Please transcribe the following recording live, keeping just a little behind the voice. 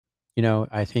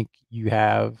I think you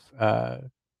have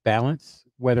balance.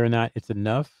 Whether or not it's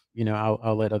enough,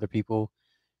 I'll let other people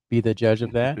be the judge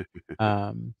of that.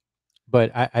 Um,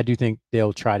 but I do think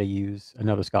they'll try to use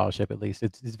another scholarship at least.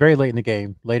 It's very late in the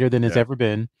game, later than it's Yeah. ever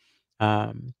been.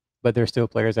 Um, but there's still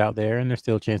players out there, and there's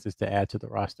still chances to add to the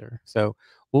roster. So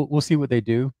we'll see what they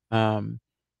do.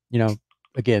 You know,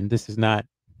 again, this is not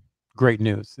great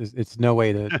news. It's no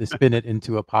way to spin it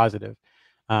into a positive.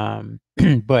 Um,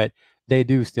 but they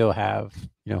do still have,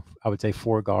 I would say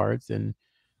 4 guards and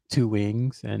 2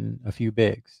 wings and a few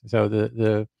bigs. So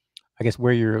the I guess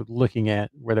where you're looking at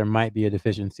where there might be a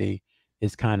deficiency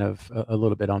is kind of a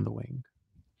little bit on the wing.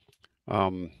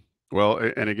 Um, well,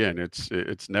 and again,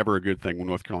 it's never a good thing when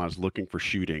North Carolina's looking for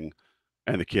shooting,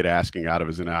 and the kid asking out of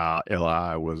his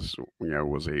NIL was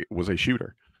was a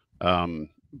shooter.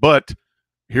 But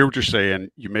hear what you're saying.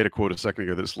 You made a quote a second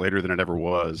ago that's later than it ever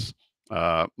was.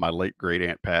 My late great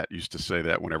aunt Pat used to say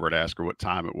that whenever I'd ask her what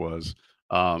time it was.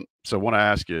 So I want to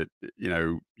ask you,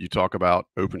 you talk about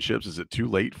open ships. Is it too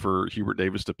late for Hubert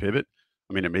Davis to pivot?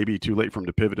 I mean, it may be too late for him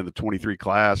to pivot in the 23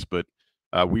 class, but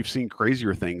we've seen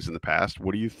crazier things in the past.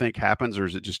 What do you think happens, or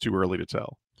is it just too early to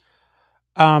tell?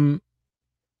 Um,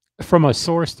 from a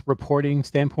sourced reporting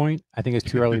standpoint, I think it's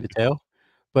too early to tell.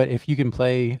 But if you can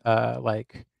play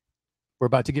like we're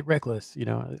about to get reckless,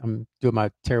 I'm doing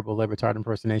my terrible Le Batard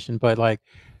impersonation, but like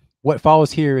what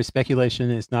follows here is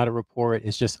speculation. It's not a report.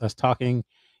 It's just us talking.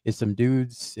 It's some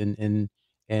dudes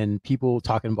and people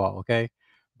talking ball. Okay,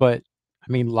 but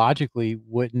I mean, logically,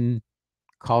 wouldn't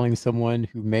calling someone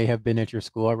who may have been at your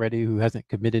school already, who hasn't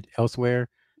committed elsewhere,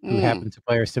 who Mm, happened to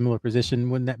play a similar position,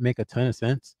 wouldn't that make a ton of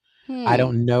sense? I hmm.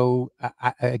 don't know.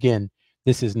 Again,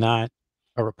 this is not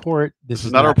a report. This This is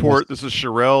is not a not report. necessarily. This is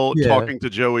Sherrell Yeah. talking to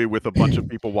Joey with a bunch of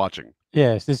people watching.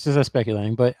 Yes, this is us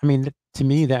speculating, but I mean, to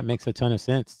me, that makes a ton of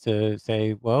sense to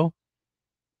say, well,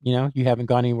 you haven't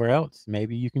gone anywhere else.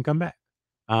 Maybe you can come back.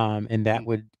 And that Mm,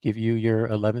 would give you your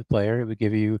 11th player. It would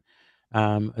give you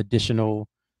additional,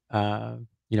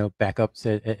 backups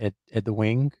at the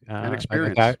wing, and like a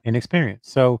guy experience. in experience.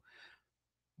 So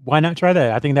why not try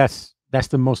that? I think that's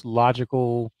the most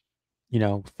logical,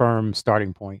 firm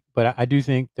starting point. But I do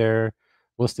think there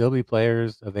will still be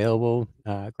players available,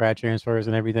 grad transfers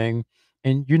and everything.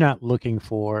 And you're not looking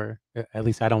for, at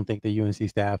least I don't think the UNC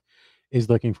staff is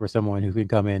looking for someone who can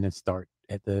come in and start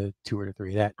at the 2 or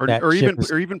 3. That Or that or ship even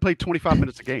is, or even play 25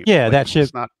 minutes a game. yeah, Like, that it's just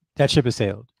ship not that ship has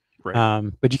sailed.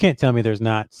 right. But you can't tell me there's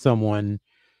not someone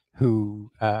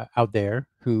who out there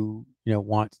who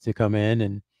wants to come in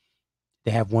and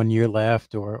they have 1 year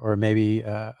left or maybe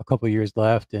a couple of years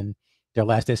left and their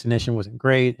last destination wasn't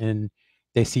great and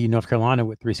they see North Carolina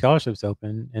with 3 scholarships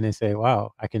open and they say,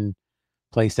 wow, I can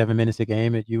play 7 minutes a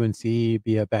game at UNC,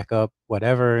 be a backup,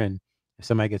 whatever. And if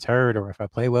somebody gets hurt or if I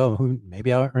play well,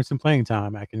 maybe I'll earn some playing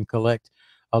time. I can collect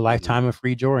a Mhm. lifetime of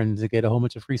free Jordans to get a whole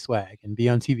bunch of free swag and be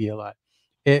on TV a lot.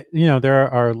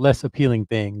 There are less appealing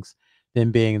things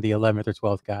than being the 11th or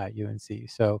 12th guy at UNC.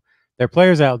 So there are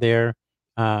players out there.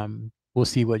 We'll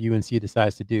see what UNC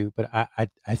decides to do, but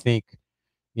I think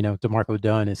DeMarco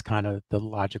Dunn is kind of the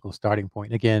logical starting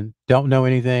point. Again, don't know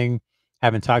anything,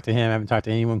 haven't talked to him, haven't talked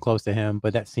to anyone close to him,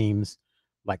 but that seems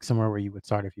like somewhere where you would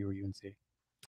start if you were UNC.